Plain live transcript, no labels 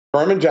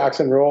Berman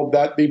Jackson ruled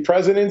that the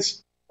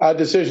president's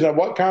decision of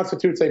what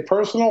constitutes a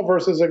personal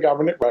versus a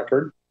government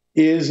record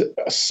is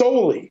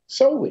solely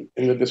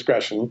in the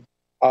discretion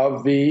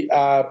of the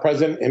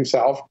president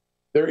himself.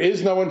 There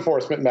is no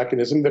enforcement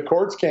mechanism. The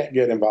courts can't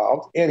get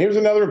involved. And here's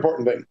another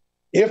important thing.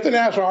 If the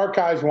National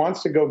Archives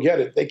wants to go get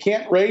it, they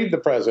can't raid the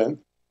president.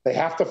 They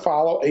have to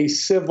follow a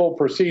civil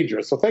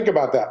procedure. So think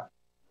about that.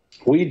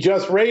 We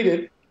just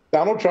raided the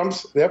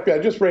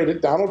FBI just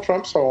raided Donald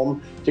Trump's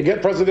home to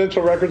get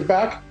presidential records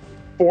back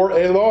for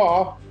a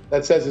law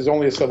that says it's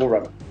only a civil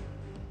remedy.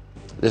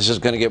 This is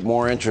going to get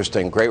more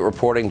interesting. Great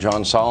reporting,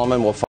 John Solomon. We'll